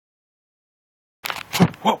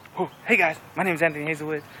Whoa. Hey guys, my name is Anthony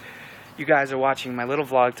Hazelwood. You guys are watching my little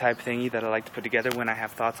vlog type thingy that I like to put together when I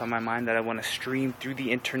have thoughts on my mind that I want to stream through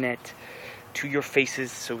the internet to your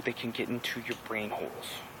faces so they can get into your brain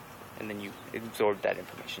holes. And then you absorb that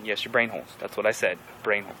information. Yes, your brain holes. That's what I said.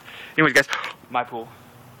 Brain holes. Anyways, guys, my pool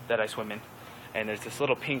that I swim in. And there's this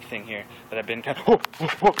little pink thing here that I've been kind of...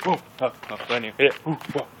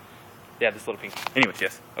 Yeah, this little pink. Anyways,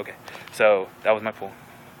 yes. Okay. So, that was my pool.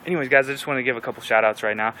 Anyways, guys, I just want to give a couple shout-outs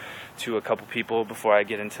right now to a couple people before I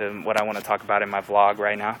get into what I want to talk about in my vlog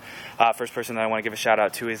right now. First person that I want to give a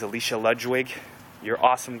shout-out to is Alicia Ludwig. You're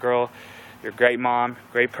awesome, girl. You're a great mom,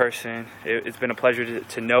 great person. It's been a pleasure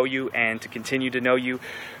to know you and to continue to know you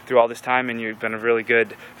through all this time, and you've been a really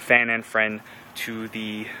good fan and friend to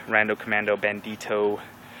the Rando, Commando, Bandito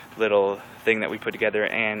little thing that we put together,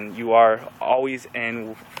 and you are always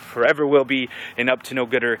and forever will be an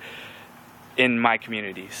up-to-no-gooder in my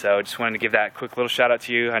community. So I just wanted to give that quick little shout out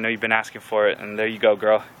to you. I know you've been asking for it, and there you go,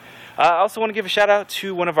 girl. I also want to give a shout out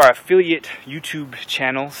to one of our affiliate YouTube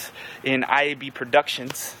channels in IAB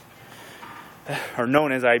Productions, or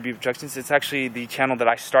known as IAB Productions. It's actually the channel that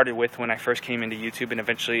I started with when I first came into YouTube, and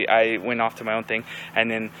eventually I went off to my own thing,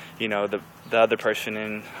 and then, you know, the other person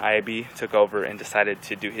in IAB took over and decided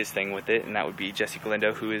to do his thing with it, and that would be Jessie,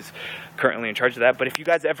 who is currently in charge of that. But if you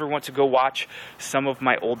guys ever want to go watch some of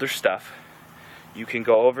my older stuff, you can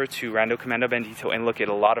go over to Rando, Commando, Bandito and look at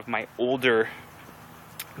a lot of my older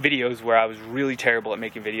videos where I was really terrible at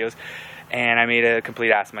making videos, and I made a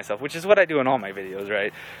complete ass of myself, which is what I do in all my videos,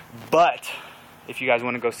 right? But if you guys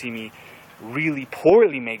want to go see me really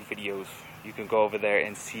poorly make videos, you can go over there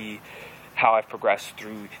and see how I've progressed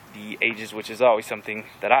through the ages, which is always something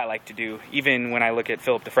that I like to do, even when I look at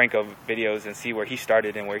Philip DeFranco videos and see where he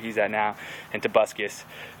started and where he's at now, and Tobuscus,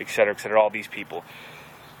 etc., all these people.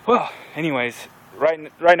 Well, anyways,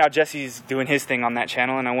 right now Jesse's doing his thing on that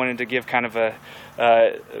channel, and I wanted to give kind of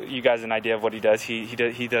you guys an idea of what he does.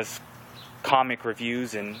 He does comic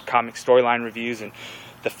reviews and comic storyline reviews, and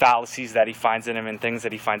the fallacies that he finds in them and things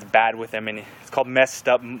that he finds bad with them, and it's called Messed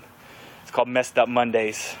Up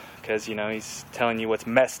Mondays, because, you know, he's telling you what's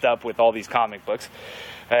messed up with all these comic books,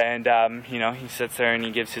 and you know, he sits there and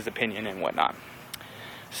he gives his opinion and whatnot.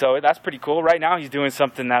 So that's pretty cool. Right now he's doing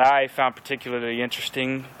something that I found particularly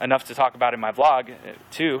interesting enough to talk about in my vlog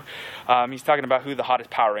too. He's talking about who the hottest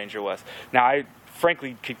Power Ranger was. Now, I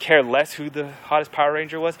frankly could care less who the hottest Power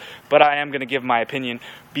Ranger was, but I am going to give my opinion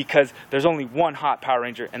because there's only one hot Power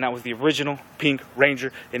Ranger, and that was the original Pink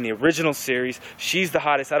Ranger in the original series. She's the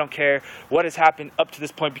hottest. I don't care what has happened up to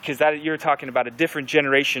this point, because you're talking about a different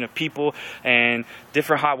generation of people and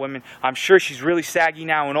different hot women. I'm sure she's really saggy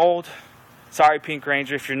now and old. Sorry, Pink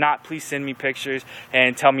Ranger. If you're not, please send me pictures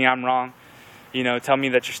and tell me I'm wrong. You know, tell me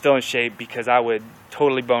that you're still in shape, because I would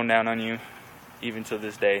totally bone down on you, even to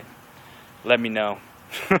this day. Let me know.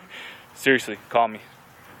 Seriously, call me.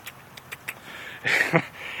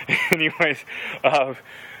 Anyways,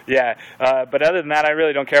 yeah. But other than that, I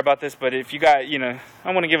really don't care about this. But if you got, you know,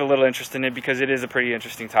 I want to give a little interest in it, because it is a pretty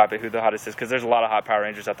interesting topic, who the hottest is, because there's a lot of hot Power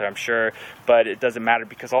Rangers out there, I'm sure. But it doesn't matter,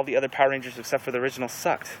 because all the other Power Rangers except for the original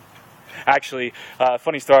sucked. Actually,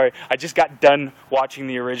 funny story, I just got done watching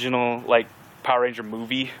the original, like, Power Ranger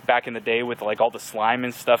movie back in the day with, like, all the slime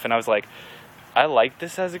and stuff, and I was like, I liked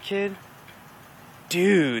this as a kid.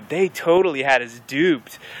 Dude, they totally had us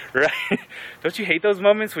duped, right? Don't you hate those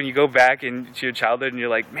moments when you go back into your childhood and you're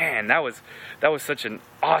like, man, that was such an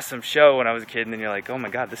awesome show when I was a kid, and then you're like, oh my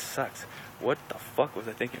god, this sucks. What the fuck was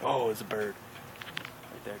I thinking? Oh, it's a bird.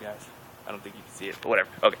 Right there, guys. I don't think you can see it, but whatever.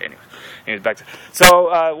 Okay, anyways, back to...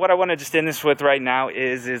 So, what I want to just end this with right now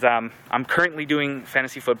is I'm currently doing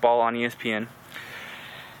fantasy football on ESPN.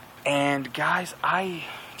 And, guys,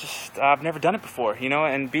 I've never done it before, you know,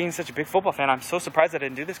 and being such a big football fan, I'm so surprised I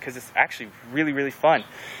didn't do this, because it's actually really, really fun.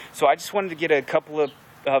 So I just wanted to get a couple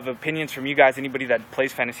of opinions from you guys, anybody that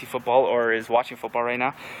plays fantasy football or is watching football right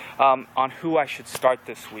now, on who I should start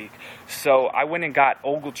this week. So I went and got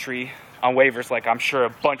Ogletree on waivers, like I'm sure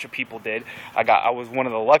a bunch of people did. I was one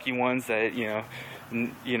of the lucky ones that, you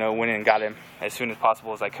know, went in and got him as soon as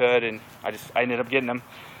possible as I could, and I ended up getting him.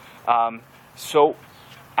 So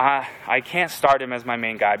I can't start him as my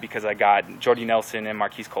main guy, because I got Jordy Nelson and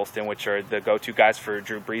Marquise Colston, which are the go-to guys for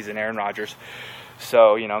Drew Brees and Aaron Rodgers.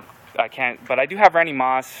 So, you know, I can't, but I do have Randy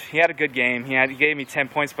Moss. He had a good game. He gave me 10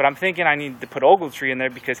 points, but I'm thinking I need to put Ogletree in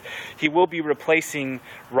there, because he will be replacing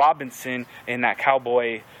Robinson in that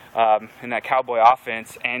Cowboy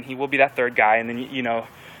offense, and he will be that third guy. And then, you know,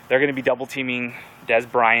 they're going to be double teaming Des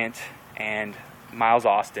Bryant and Miles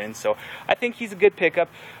Austin. So I think he's a good pickup,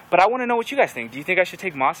 but I want to know what you guys think. Do you think I should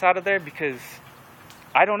take Moss out of there? Because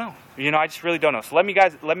I don't know. You know, I just really don't know. So let me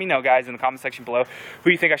know, guys, in the comment section below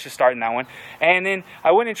who you think I should start in that one. And then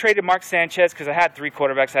I went and traded Mark Sanchez because I had 3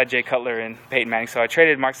 quarterbacks. I had Jay Cutler and Peyton Manning. So I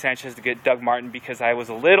traded Mark Sanchez to get Doug Martin because I was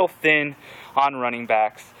a little thin on running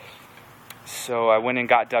backs. So I went and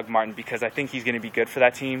got Doug Martin because I think he's going to be good for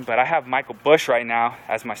that team. But I have Michael Bush right now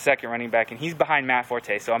as my second running back, and he's behind Matt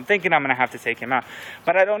Forte. So I'm thinking I'm going to have to take him out.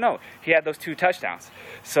 But I don't know. He had those 2 touchdowns.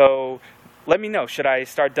 So let me know. Should I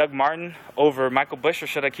start Doug Martin over Michael Bush, or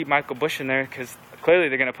should I keep Michael Bush in there? Because clearly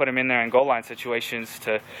they're going to put him in there in goal line situations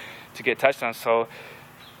to get touchdowns. So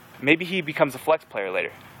maybe he becomes a flex player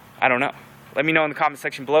later. I don't know. Let me know in the comment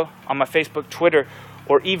section below, on my Facebook, Twitter,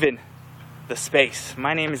 or even the space.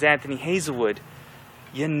 My name is Anthony Hazelwood.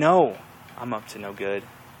 You know I'm up to no good.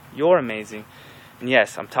 You're amazing. And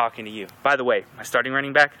yes, I'm talking to you. By the way, my starting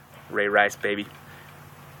running back, Ray Rice, baby.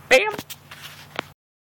 Bam!